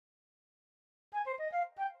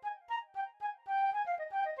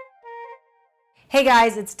Hey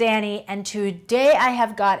guys, it's Danny, and today I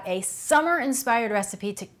have got a summer-inspired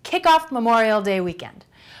recipe to kick off Memorial Day weekend.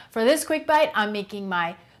 For this quick bite, I'm making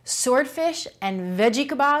my swordfish and veggie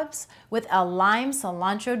kebabs with a lime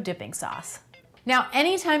cilantro dipping sauce. Now,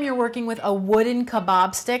 anytime you're working with a wooden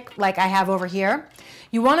kebab stick like I have over here,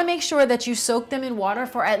 you want to make sure that you soak them in water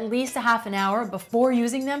for at least a half an hour before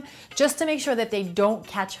using them, just to make sure that they don't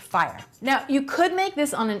catch fire. Now, you could make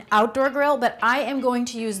this on an outdoor grill, but I am going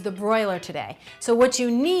to use the broiler today. So what you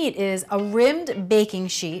need is a rimmed baking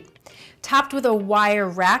sheet topped with a wire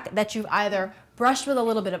rack that you've either brushed with a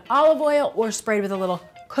little bit of olive oil or sprayed with a little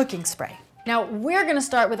cooking spray. Now, we're gonna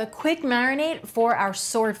start with a quick marinade for our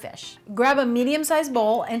swordfish. Grab a medium-sized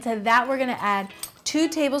bowl, and to that we're gonna add 2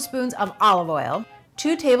 tablespoons of olive oil,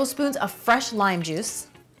 2 tablespoons of fresh lime juice,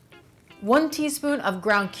 1 teaspoon of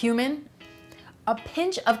ground cumin, a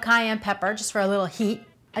pinch of cayenne pepper just for a little heat,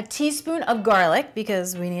 a teaspoon of garlic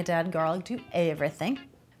because we need to add garlic to everything,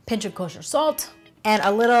 pinch of kosher salt, and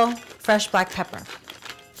a little fresh black pepper.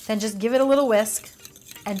 Then just give it a little whisk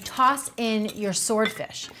and toss in your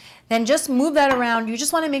swordfish. Then just move that around. You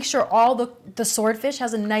just want to make sure all the swordfish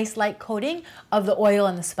has a nice light coating of the oil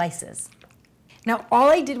and the spices. Now, all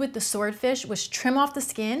I did with the swordfish was trim off the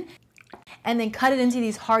skin and then cut it into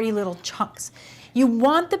these hearty little chunks. You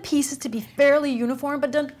want the pieces to be fairly uniform,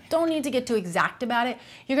 but don't need to get too exact about it.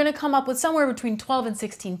 You're going to come up with somewhere between 12 and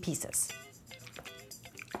 16 pieces.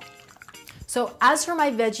 So as for my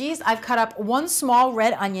veggies, I've cut up 1 small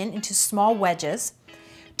red onion into small wedges,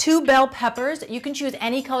 2 bell peppers. You can choose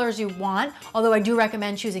any colors you want, although I do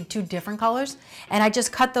recommend choosing 2 different colors. And I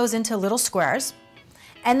just cut those into little squares.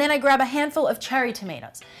 And then I grab a handful of cherry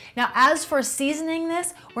tomatoes. Now, as for seasoning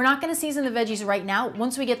this, we're not gonna season the veggies right now.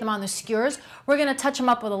 Once we get them on the skewers, we're gonna touch them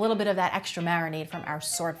up with a little bit of that extra marinade from our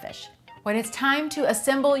swordfish. When it's time to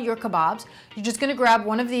assemble your kebabs, you're just gonna grab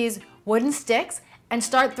one of these wooden sticks and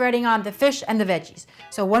start threading on the fish and the veggies.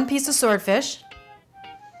 So 1 piece of swordfish,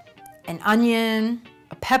 an onion,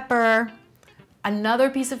 a pepper,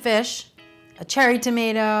 another piece of fish, a cherry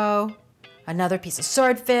tomato, another piece of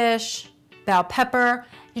swordfish, bell pepper.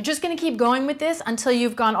 You're just gonna keep going with this until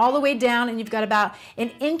you've gone all the way down and you've got about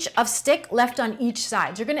 1 inch of stick left on each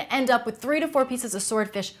side. You're gonna end up with 3 to 4 pieces of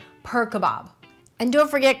swordfish per kebab. And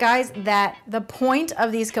don't forget, guys, that the point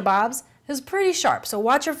of these kebabs is pretty sharp. So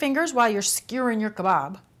watch your fingers while you're skewering your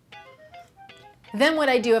kebab. Then what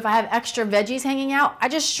I do, if I have extra veggies hanging out, I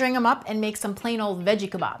just string them up and make some plain old veggie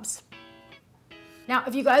kebabs. Now,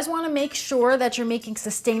 if you guys want to make sure that you're making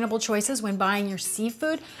sustainable choices when buying your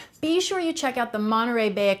seafood, be sure you check out the Monterey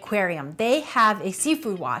Bay Aquarium. They have a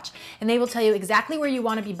seafood watch, and they will tell you exactly where you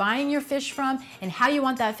want to be buying your fish from and how you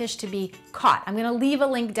want that fish to be caught. I'm going to leave a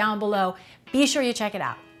link down below. Be sure you check it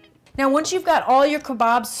out. Now, once you've got all your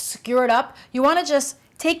kebabs skewered up, you want to just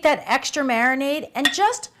take that extra marinade and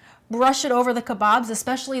just brush it over the kebabs,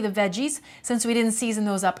 especially the veggies, since we didn't season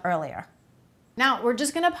those up earlier. Now, we're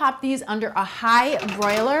just gonna pop these under a high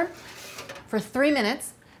broiler for 3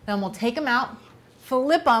 minutes. Then we'll take them out,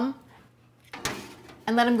 flip them,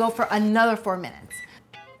 and let them go for another 4 minutes.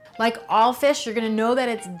 Like all fish, you're gonna know that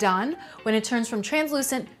it's done when it turns from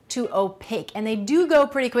translucent to opaque. And they do go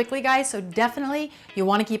pretty quickly, guys, so definitely you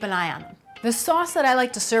wanna keep an eye on them. The sauce that I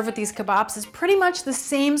like to serve with these kebabs is pretty much the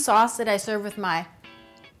same sauce that I serve with my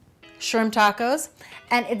shrimp tacos,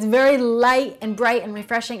 and it's very light and bright and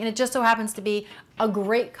refreshing, and it just so happens to be a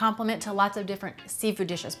great complement to lots of different seafood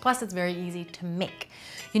dishes. Plus, it's very easy to make.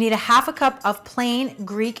 You need a ½ cup of plain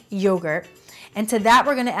Greek yogurt, and to that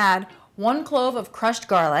we're gonna add 1 clove of crushed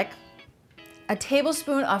garlic, a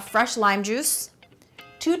tablespoon of fresh lime juice,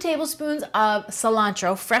 2 tablespoons of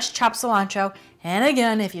cilantro, fresh chopped cilantro, and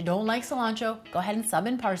again, if you don't like cilantro, go ahead and sub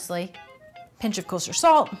in parsley, pinch of kosher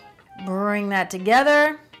salt, bring that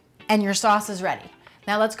together, and your sauce is ready.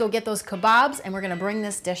 Now let's go get those kebabs and we're gonna bring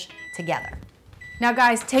this dish together. Now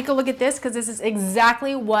guys, take a look at this because this is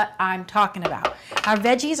exactly what I'm talking about. Our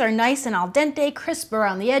veggies are nice and al dente, crisp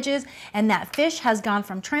around the edges, and that fish has gone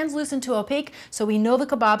from translucent to opaque, so we know the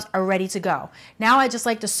kebabs are ready to go. Now I just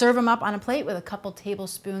like to serve them up on a plate with a couple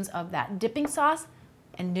tablespoons of that dipping sauce,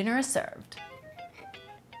 and dinner is served.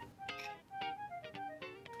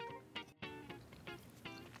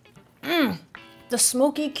 The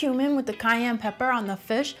smoky cumin with the cayenne pepper on the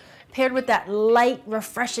fish paired with that light,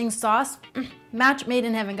 refreshing sauce. Match made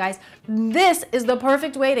in heaven, guys. This is the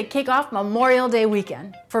perfect way to kick off Memorial Day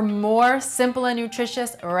weekend. For more simple and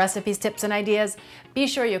nutritious recipes, tips, and ideas, be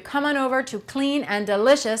sure you come on over to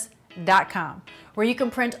cleananddelicious.com, where you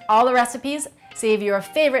can print all the recipes, save your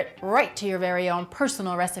favorite right to your very own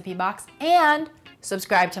personal recipe box, and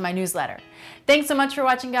subscribe to my newsletter. Thanks so much for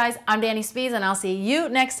watching, guys. I'm Danny Spees, and I'll see you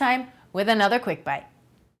next time with another quick bite.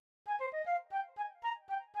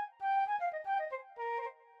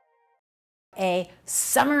 A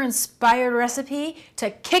summer-inspired recipe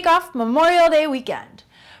to kick off Memorial Day weekend.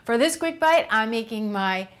 For this quick bite, I'm making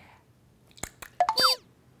my